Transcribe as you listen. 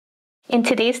In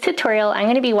today's tutorial, I'm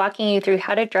going to be walking you through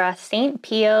how to draw Saint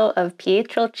Pio of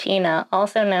Pietrelcina,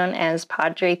 also known as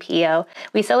Padre Pio.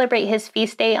 We celebrate his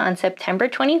feast day on September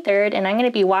 23rd, and I'm going to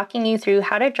be walking you through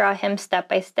how to draw him step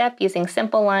by step using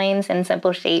simple lines and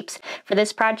simple shapes. For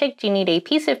this project, you need a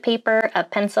piece of paper, a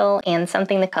pencil, and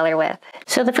something to color with.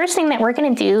 So the first thing that we're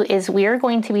going to do is we're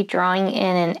going to be drawing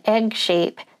in an egg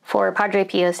shape for Padre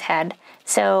Pio's head.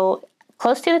 So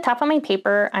close to the top of my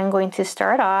paper, I'm going to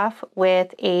start off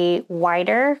with a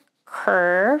wider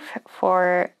curve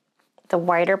for the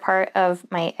wider part of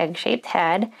my egg-shaped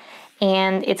head,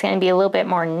 and it's going to be a little bit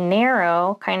more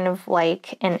narrow, kind of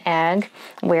like an egg,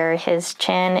 where his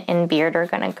chin and beard are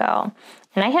going to go.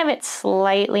 And I have it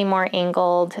slightly more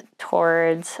angled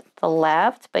towards the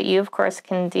left, but you of course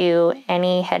can do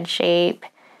any head shape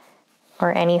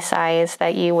or any size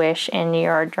that you wish in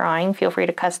your drawing. Feel free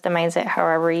to customize it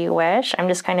however you wish. I'm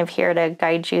just kind of here to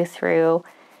guide you through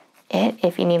it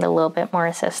if you need a little bit more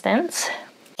assistance.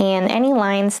 And any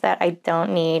lines that I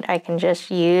don't need, I can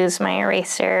just use my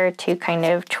eraser to kind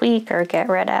of tweak or get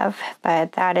rid of.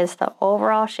 But that is the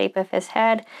overall shape of his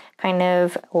head, kind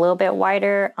of a little bit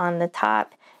wider on the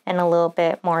top and a little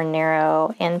bit more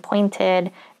narrow and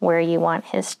pointed where you want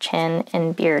his chin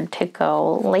and beard to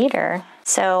go later.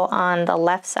 So on the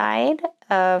left side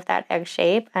of that egg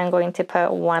shape, I'm going to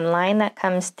put one line that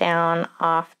comes down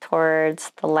off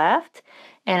towards the left,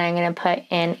 and I'm going to put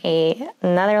in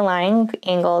another line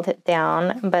angled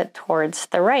down but towards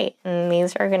the right. And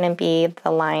these are going to be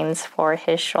the lines for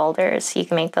his shoulders. You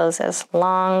can make those as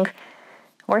long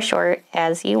or short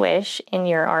as you wish in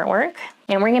your artwork.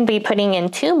 And we're going to be putting in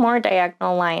two more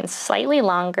diagonal lines, slightly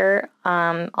longer,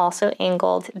 also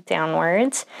angled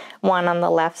downwards. One on the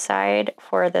left side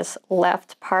for this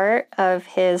left part of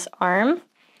his arm,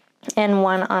 and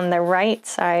one on the right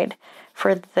side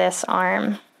for this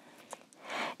arm.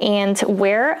 And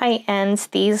where I end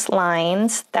these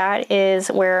lines, that is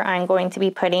where I'm going to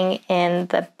be putting in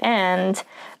the bend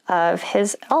of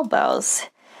his elbows.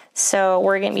 So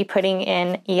we're going to be putting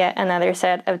in yet another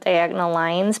set of diagonal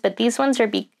lines, but these ones are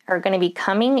going to be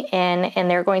coming in, and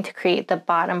they're going to create the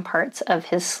bottom parts of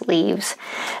his sleeves.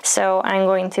 So I'm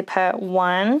going to put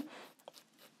one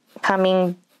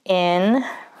coming in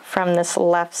from this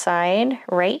left side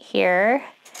right here,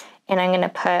 and I'm going to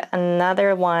put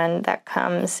another one that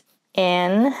comes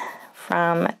in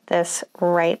from this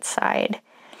right side.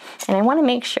 And I want to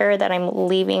make sure that I'm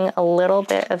leaving a little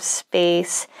bit of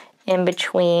space in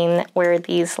between where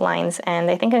these lines end.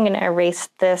 I think I'm going to erase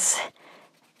this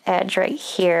edge right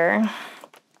here,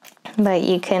 but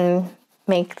you can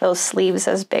make those sleeves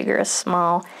as big or as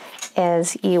small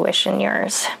as you wish in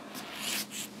yours.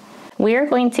 We are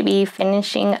going to be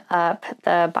finishing up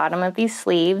the bottom of these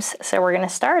sleeves, so we're going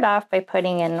to start off by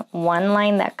putting in one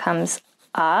line that comes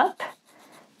up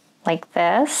like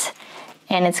this,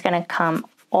 and it's going to come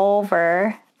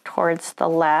over towards the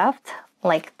left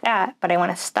like that, but I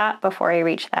want to stop before I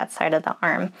reach that side of the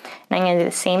arm. And I'm going to do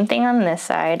the same thing on this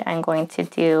side. I'm going to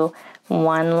do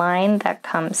one line that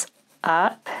comes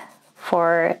up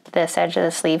for this edge of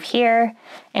the sleeve here,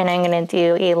 and I'm going to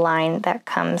do a line that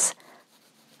comes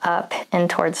up and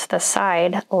towards the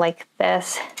side like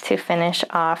this to finish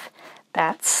off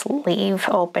that sleeve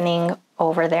opening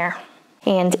over there.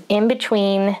 And in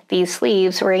between these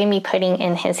sleeves, we're going to be putting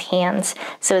in his hands.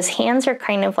 So his hands are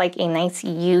kind of like a nice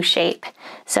U shape.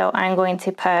 So I'm going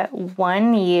to put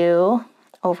one U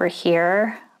over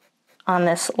here on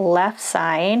this left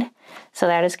side. So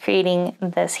that is creating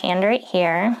this hand right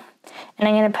here. And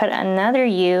I'm going to put another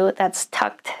U that's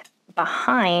tucked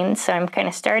behind. So I'm kind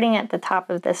of starting at the top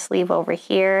of this sleeve over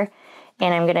here,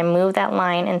 and I'm going to move that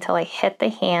line until I hit the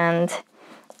hand,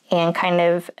 and kind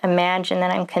of imagine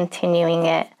that I'm continuing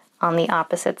it on the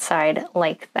opposite side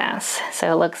like this.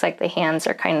 So it looks like the hands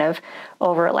are kind of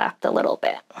overlapped a little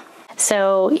bit.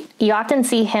 So you often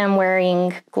see him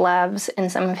wearing gloves in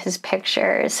some of his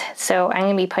pictures. So I'm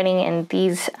going to be putting in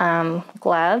these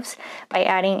gloves by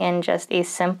adding in just a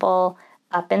simple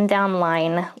up and down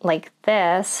line like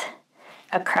this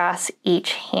across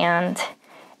each hand.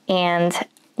 And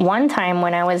one time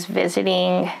when I was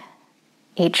visiting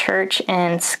a church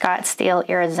in Scottsdale,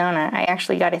 Arizona, I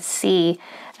actually got to see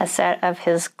a set of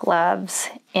his gloves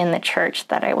in the church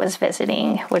that I was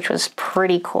visiting, which was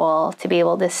pretty cool to be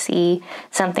able to see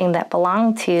something that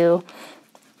belonged to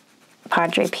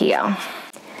Padre Pio.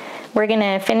 We're going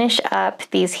to finish up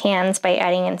these hands by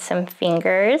adding in some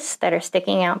fingers that are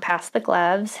sticking out past the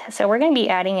gloves. So we're going to be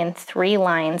adding in 3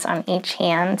 lines on each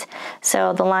hand.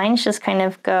 So the lines just kind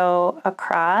of go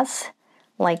across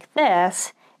like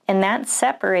this, and that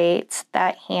separates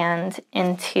that hand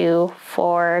into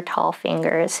 4 tall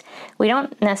fingers. We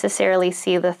don't necessarily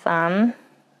see the thumb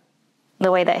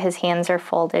the way that his hands are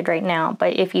folded right now,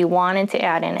 but if you wanted to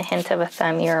add in a hint of a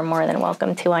thumb, you're more than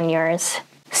welcome to on yours.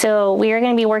 So we are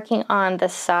going to be working on the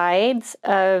sides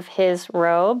of his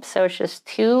robe. So it's just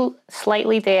 2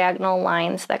 slightly diagonal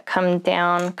lines that come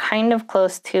down kind of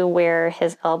close to where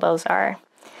his elbows are.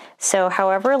 So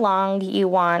however long you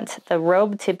want the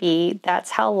robe to be,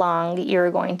 that's how long you're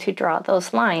going to draw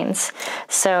those lines.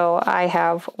 So I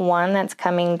have one that's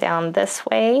coming down this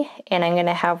way, and I'm going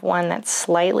to have one that's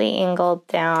slightly angled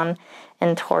down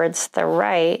and towards the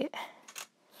right,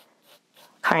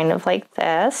 kind of like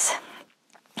this.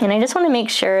 And I just want to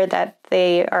make sure that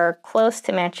they are close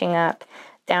to matching up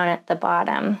down at the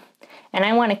bottom. And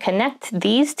I want to connect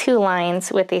these 2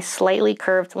 lines with a slightly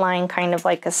curved line, kind of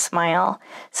like a smile.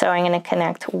 So I'm going to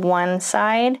connect one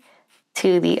side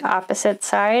to the opposite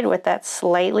side with that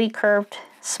slightly curved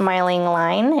smiling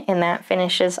line, and that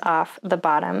finishes off the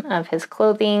bottom of his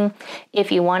clothing. If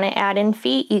you want to add in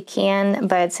feet, you can,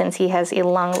 but since he has a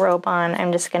long robe on,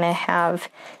 I'm just going to have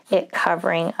it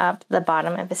covering up the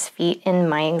bottom of his feet in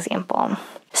my example.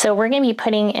 So we're going to be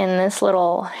putting in this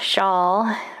little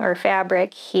shawl or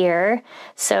fabric here.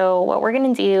 So what we're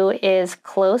going to do is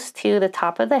close to the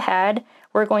top of the head,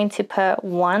 we're going to put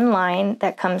one line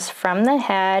that comes from the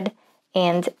head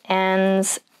and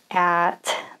ends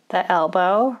at the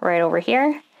elbow right over here.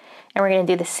 And we're going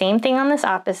to do the same thing on this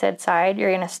opposite side.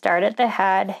 You're going to start at the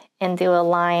head and do a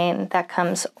line that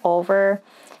comes over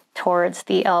towards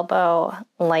the elbow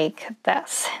like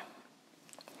this.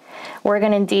 We're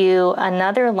going to do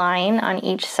another line on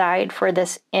each side for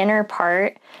this inner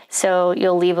part. So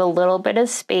you'll leave a little bit of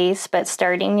space, but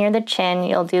starting near the chin,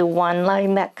 you'll do one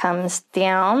line that comes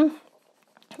down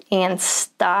and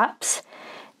stops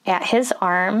at his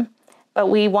arm. But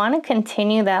we want to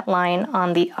continue that line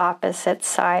on the opposite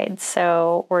side.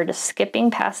 So we're just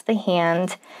skipping past the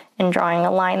hand and drawing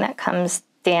a line that comes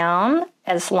down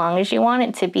as long as you want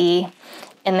it to be.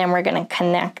 And then we're going to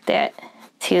connect it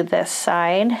to this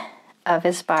side of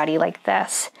his body like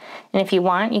this. And if you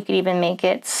want, you could even make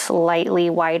it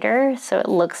slightly wider so it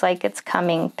looks like it's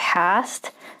coming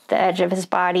past the edge of his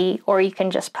body, or you can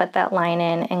just put that line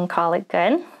in and call it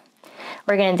good.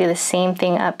 We're going to do the same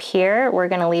thing up here. We're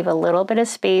going to leave a little bit of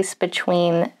space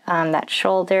between that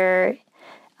shoulder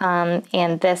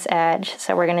and this edge.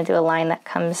 So we're going to do a line that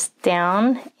comes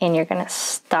down, and you're going to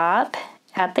stop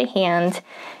at the hand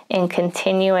and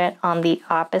continue it on the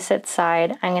opposite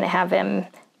side. I'm going to have him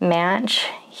match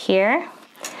here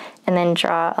and then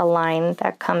draw a line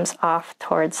that comes off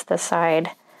towards the side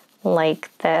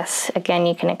like this. Again,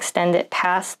 you can extend it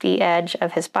past the edge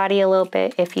of his body a little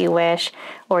bit if you wish,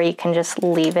 or you can just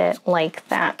leave it like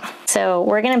that. So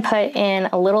we're going to put in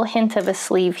a little hint of a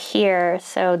sleeve here.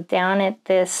 So down at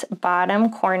this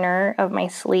bottom corner of my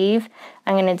sleeve,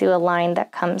 I'm going to do a line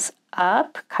that comes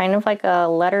up, kind of like a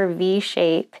letter V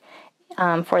shape,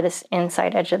 for this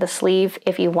inside edge of the sleeve.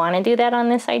 If you want to do that on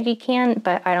this side, you can,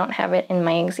 but I don't have it in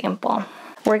my example.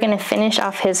 We're going to finish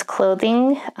off his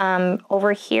clothing.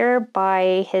 Over here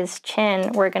by his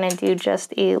chin, we're going to do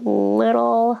just a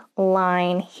little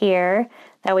line here.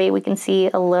 That way we can see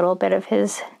a little bit of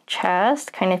his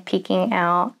chest kind of peeking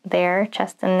out there,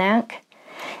 chest and neck.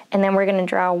 And then we're going to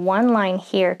draw one line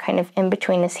here kind of in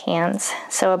between his hands.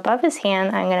 So above his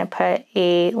hand, I'm going to put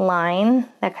a line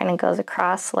that kind of goes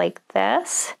across like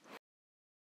this.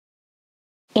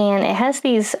 And it has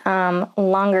these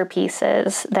longer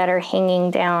pieces that are hanging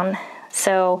down.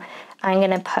 So I'm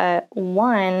going to put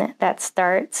one that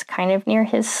starts kind of near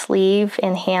his sleeve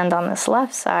and hand on this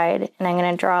left side. And I'm going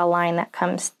to draw a line that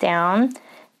comes down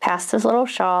past his little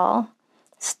shawl,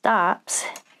 stops.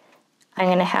 I'm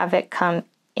going to have it come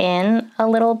in a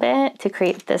little bit to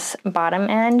create this bottom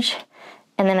edge,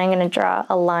 and then I'm going to draw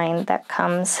a line that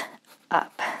comes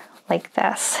up like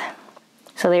this.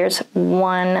 So there's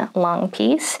one long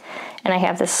piece, and I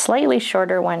have this slightly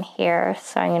shorter one here,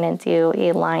 so I'm going to do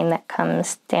a line that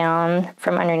comes down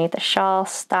from underneath the shawl,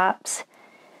 stops,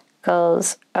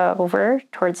 goes over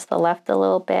towards the left a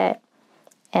little bit,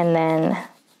 and then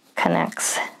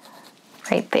connects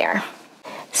right there.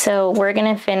 So we're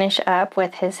going to finish up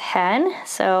with his head.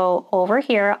 So over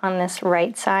here on this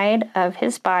right side of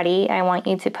his body, I want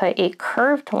you to put a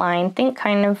curved line. Think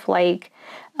kind of like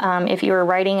if you were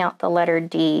writing out the letter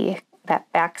D,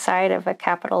 that back side of a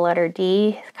capital letter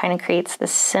D kind of creates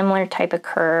this similar type of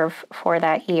curve for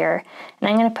that ear. And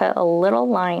I'm going to put a little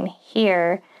line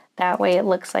here. That way it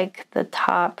looks like the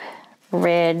top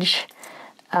ridge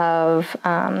of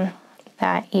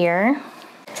that ear.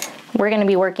 We're going to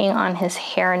be working on his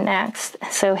hair next.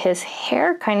 So his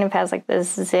hair kind of has like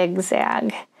this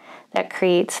zigzag that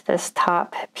creates this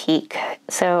top peak.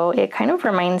 So it kind of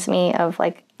reminds me of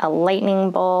like a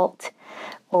lightning bolt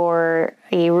or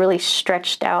a really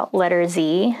stretched out letter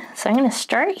Z. So I'm going to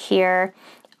start here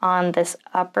on this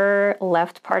upper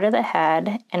left part of the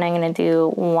head, and I'm going to do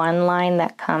one line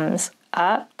that comes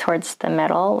up towards the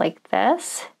middle like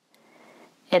this.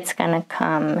 It's going to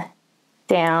come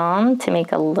down to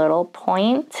make a little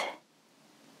point,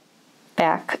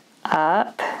 back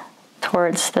up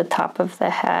towards the top of the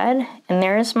head, and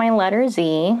there's my letter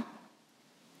Z.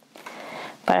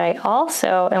 But I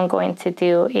also am going to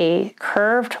do a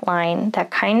curved line that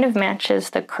kind of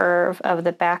matches the curve of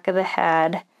the back of the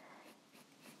head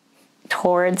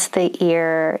towards the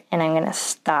ear, and I'm going to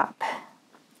stop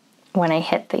when I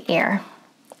hit the ear,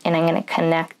 and I'm going to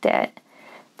connect it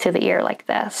to the ear like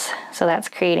this. So that's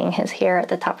creating his hair at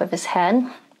the top of his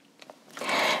head.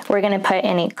 We're going to put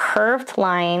in a curved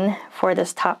line for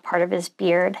this top part of his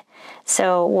beard.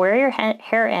 So where your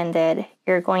hair ended,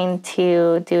 you're going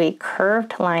to do a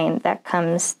curved line that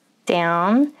comes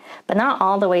down, but not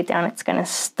all the way down. It's going to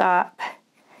stop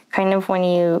kind of when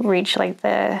you reach like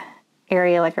the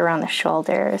area like around the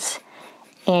shoulders.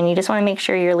 And you just want to make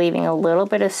sure you're leaving a little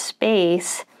bit of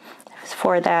space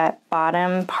for that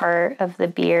bottom part of the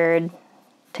beard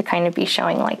to kind of be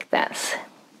showing like this.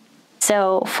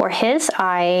 So for his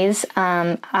eyes,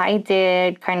 I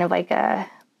did kind of like a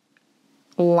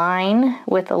line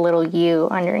with a little U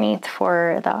underneath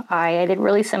for the eye. I did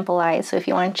really simple eyes, so if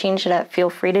you want to change it up, feel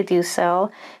free to do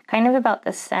so. Kind of about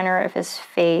the center of his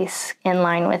face in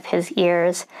line with his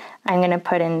ears. I'm going to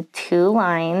put in two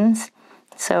lines.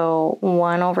 So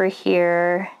one over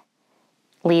here,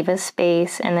 leave a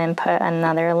space, and then put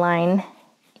another line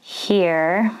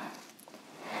here.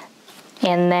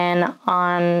 And then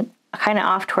on kind of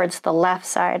off towards the left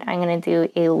side, I'm going to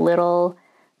do a little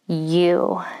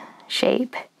U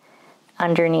shape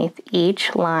underneath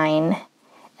each line,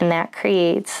 and that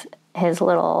creates his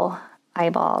little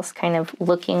eyeballs kind of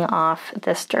looking off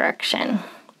this direction.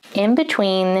 In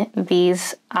between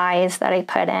these eyes that I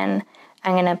put in,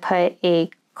 I'm going to put a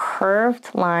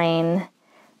curved line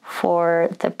for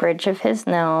the bridge of his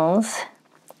nose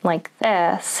like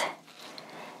this.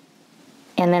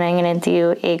 And then I'm going to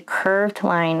do a curved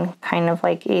line, kind of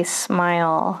like a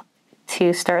smile,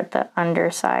 to start the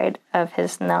underside of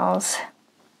his nose.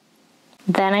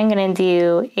 Then I'm going to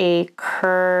do a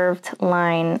curved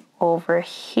line over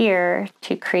here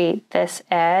to create this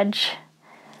edge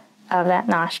of that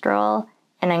nostril,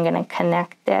 and I'm going to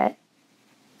connect it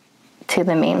to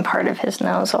the main part of his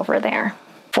nose over there.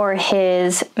 For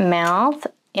his mouth,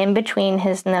 in between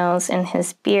his nose and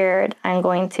his beard, I'm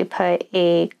going to put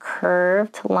a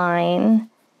curved line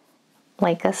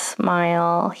like a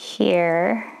smile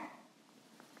here.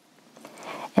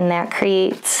 And that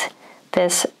creates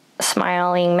this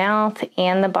smiling mouth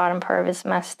and the bottom part of his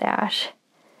mustache.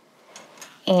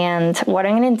 And what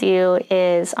I'm going to do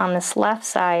is on this left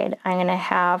side, I'm going to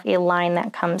have a line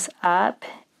that comes up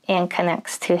and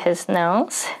connects to his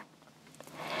nose.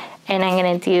 And I'm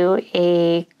going to do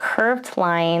a curved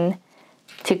line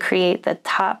to create the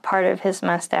top part of his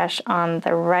mustache on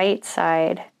the right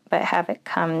side, but have it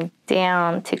come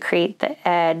down to create the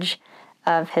edge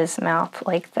of his mouth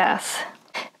like this.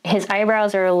 His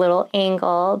eyebrows are a little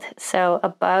angled, so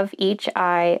above each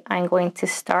eye, I'm going to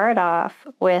start off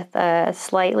with a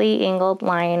slightly angled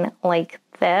line like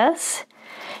this,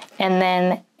 and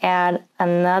then add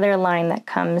another line that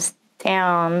comes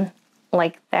down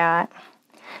like that.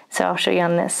 So I'll show you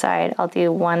on this side. I'll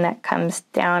do one that comes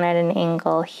down at an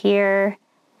angle here,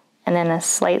 and then a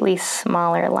slightly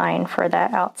smaller line for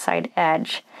that outside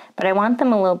edge. But I want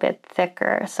them a little bit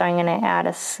thicker, so I'm going to add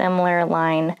a similar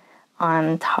line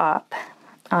on top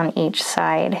on each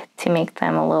side to make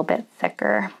them a little bit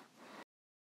thicker.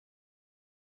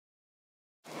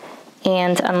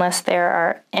 And unless there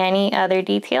are any other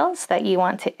details that you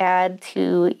want to add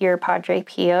to your Padre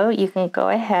Pio, you can go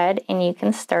ahead and you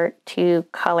can start to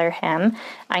color him.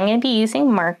 I'm going to be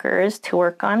using markers to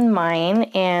work on mine,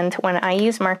 and when I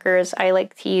use markers, I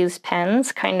like to use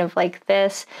pens kind of like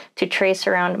this to trace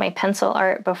around my pencil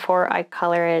art before I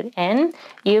color it in.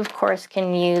 You of course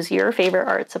can use your favorite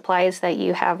art supplies that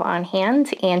you have on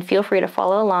hand, and feel free to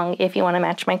follow along if you want to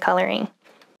match my coloring.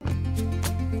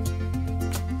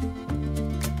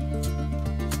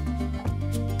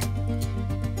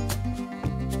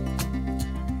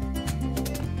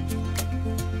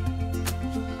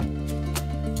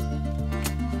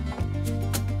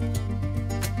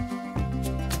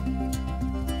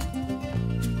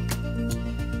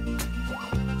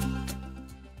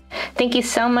 Thank you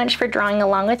so much for drawing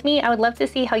along with me. I would love to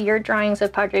see how your drawings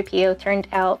of Padre Pio turned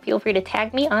out. Feel free to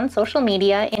tag me on social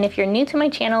media. And if you're new to my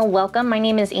channel, welcome. My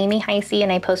name is Amy Heyse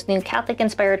and I post new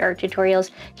Catholic-inspired art tutorials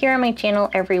here on my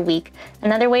channel every week.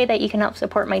 Another way that you can help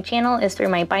support my channel is through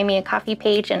my Buy Me a Coffee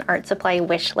page and art supply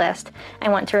wish list. I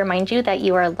want to remind you that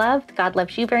you are loved, God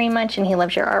loves you very much, and He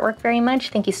loves your artwork very much.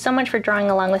 Thank you so much for drawing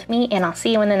along with me, and I'll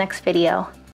see you in the next video.